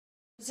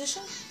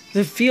Position?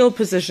 The feel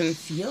position.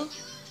 Feel?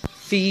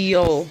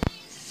 Feel.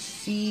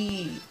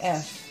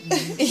 C-F.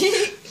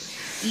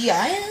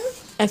 E-I-L?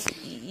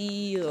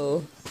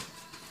 F-E-E-L.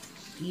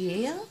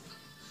 E-A-L?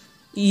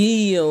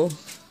 Eel.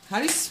 How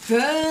do you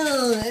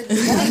spell it?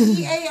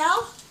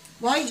 Y-E-A-L?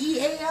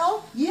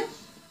 Y-E-A-L? Yeah.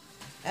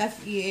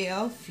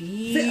 F-E-A-L?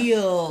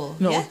 Feel.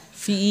 No. Yeah?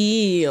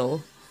 Feel.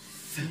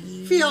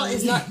 Feel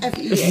is not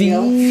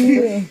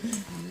F-E-A-L.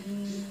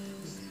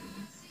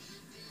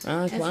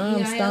 Ah, come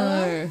on, F-E-I-L?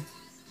 star.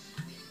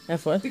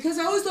 F what? Because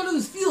I always thought it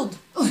was field.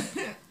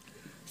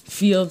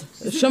 Field.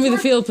 Show me the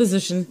field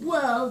position.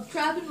 Well,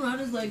 trap and run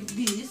is like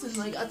this, and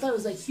like I thought it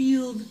was like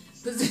field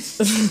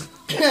position.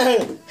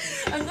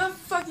 I'm not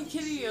fucking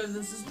kidding you.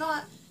 This is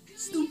not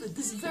stupid.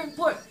 This is very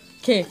important.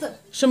 Okay,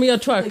 show me your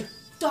twerk. Like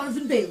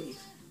Donovan Bailey.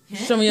 Huh?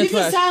 Show me your You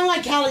just twerk. sound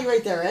like Callie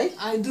right there, right?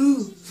 I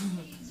do.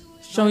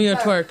 Show me your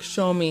twerk.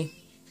 Show me.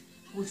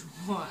 Which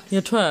one?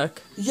 Your twerk.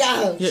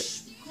 Yeah. Your,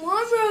 Come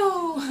on,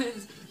 bro.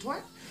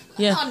 Twerk?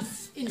 yeah.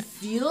 In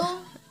field?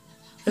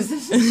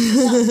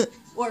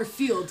 Or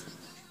field?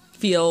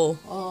 Feel.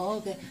 Oh,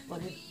 okay.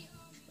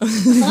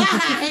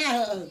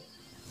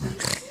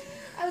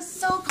 I was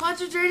so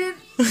concentrated.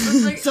 I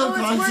was like, So oh,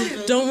 it's concentrated.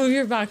 working. Don't move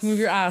your back. Move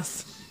your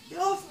ass. Get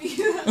off me.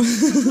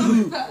 I'm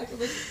coming back. I'm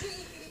like,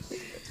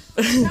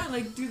 I can't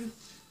like do the,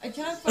 I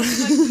can't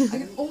fucking like, I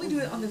can only do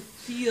it on the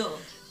field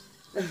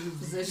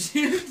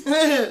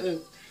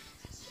position.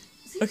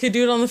 Okay,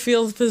 do it on the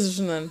field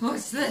position then.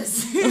 What's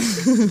this?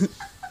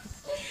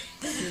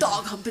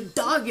 Dog humping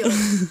dog, yo.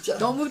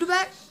 Don't move the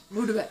back.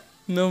 Move the back.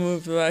 No,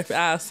 move the back.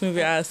 Ass. Move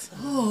your ass.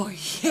 Oh,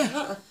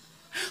 yeah.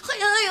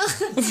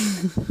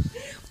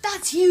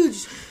 That's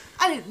huge.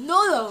 I didn't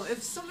know, though.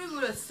 If somebody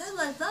would have said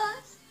like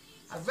that.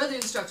 I've read the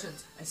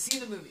instructions. I've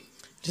seen the movie.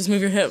 Just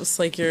move your hips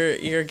like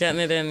you're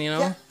getting it in, you know?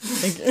 Yeah.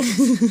 Like,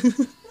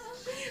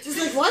 Just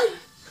like what?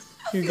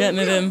 you're getting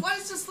it in. Why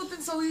is it just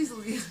slipping so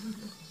easily?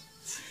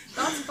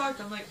 That's a fact.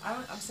 I'm like,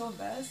 I'm so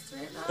embarrassed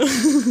right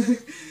now.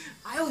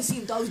 I always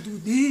seen dogs do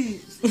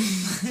this.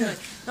 Like,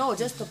 no,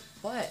 just the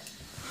butt.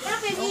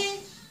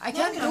 I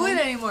can't do it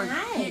anymore.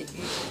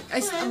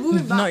 I'm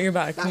moving back. Not your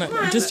back.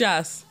 No, just your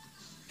ass.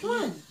 Come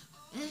on.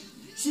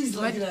 She's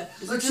looking at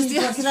Look, she's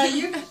just- looking at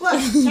you. Look,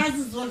 Kaz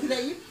is looking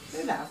at you.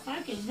 Who the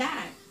fuck is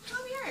that?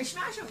 Come here,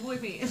 smash it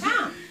with me.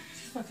 Come.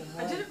 She's fucking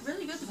I did it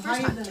really good the Higher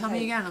first time. than Tell me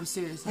height. again, I'm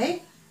serious.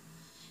 Hey,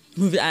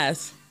 Move your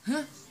ass.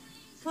 Huh?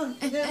 come on.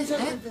 Okay,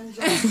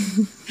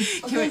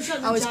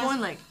 I was going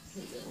like,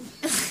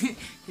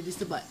 it is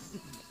the butt.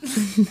 I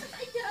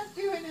can't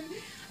do it.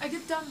 I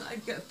get down, I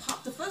get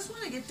popped. The first one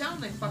I get down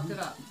and I fucked it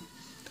up.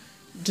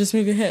 Just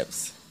move your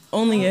hips.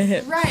 Only your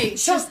hips. Right.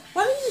 Show, Just,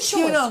 why don't you show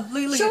you us? know,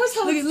 look, Show us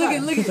how it's look,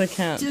 done. look, Because I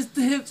can't. Just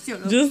the hips, you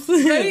know. Just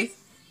the Ready? hips.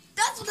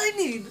 That's what I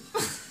need.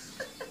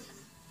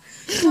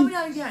 Tell me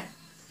that again.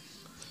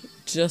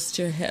 Just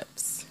your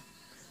hips.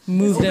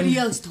 Move Nobody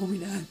them. else told me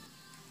that.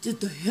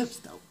 Just the hips,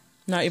 though.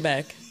 Not your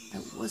back.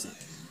 That wasn't.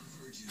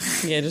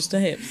 Yeah, just the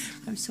hips.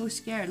 I'm so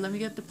scared. Let me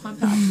get the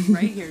pump out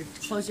right here.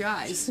 Close your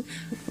eyes.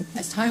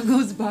 As time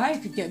goes by,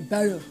 it could get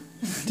better.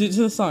 Do it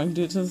to the song.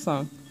 Do it to the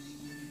song.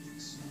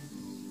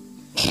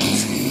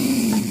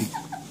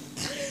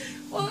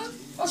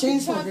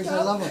 Chainsmokers,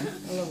 I love them.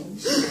 I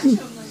love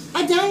them.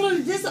 I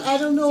downloaded this. I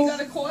don't know. You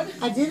got a cord?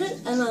 I did it,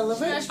 and I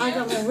love it. I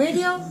got my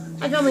radio.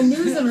 I got my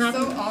news. I'm happy.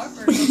 So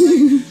awkward.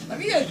 Like, let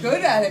me get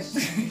good at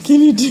it.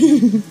 Can you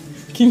do?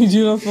 Can you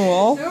do it off the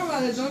wall? Never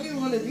mind, I don't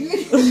even want to do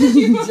it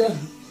anymore.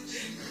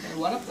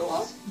 What up the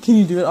wall? Can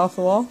you do it off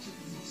the wall?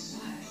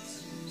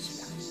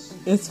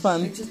 It's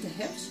fun. Like just the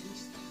hips?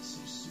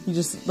 You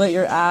just let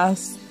your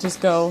ass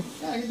just go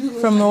Yeah, I can do it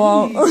with from my the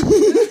wall.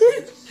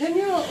 knees. Can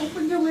you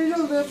open the window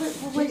a little bit?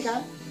 Oh my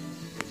God.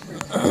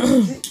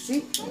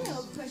 See?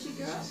 Oh, pushy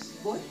girl.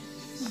 Boy.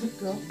 Good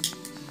girl.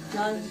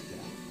 Got it.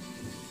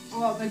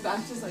 Oh, my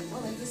back's just like,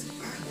 well, like this.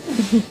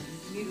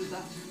 Needed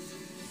that.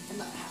 And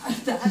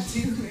that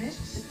too, right?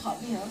 It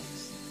popped me up.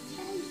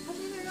 Hey, put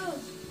me in your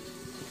nose.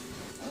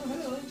 Oh,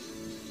 hello.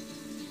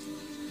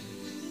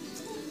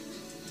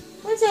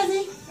 What's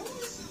Eddie?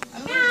 I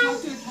don't want to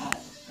talk to a cat.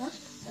 Huh?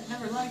 I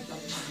never liked them.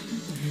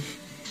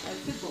 I have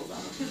pit bulls. I'm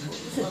a pit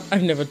bull.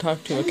 I've never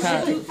talked to a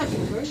cat. Hey,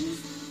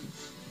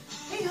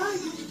 hi.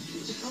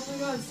 Oh my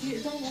God, see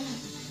it, don't want it.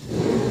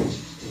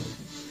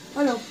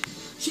 I know.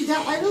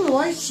 I don't know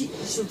why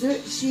she'll do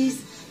it.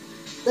 She's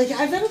like,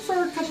 I've had it for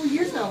a couple of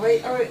years now,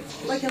 right? Or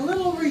like a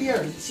little over a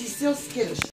year. She's still skittish.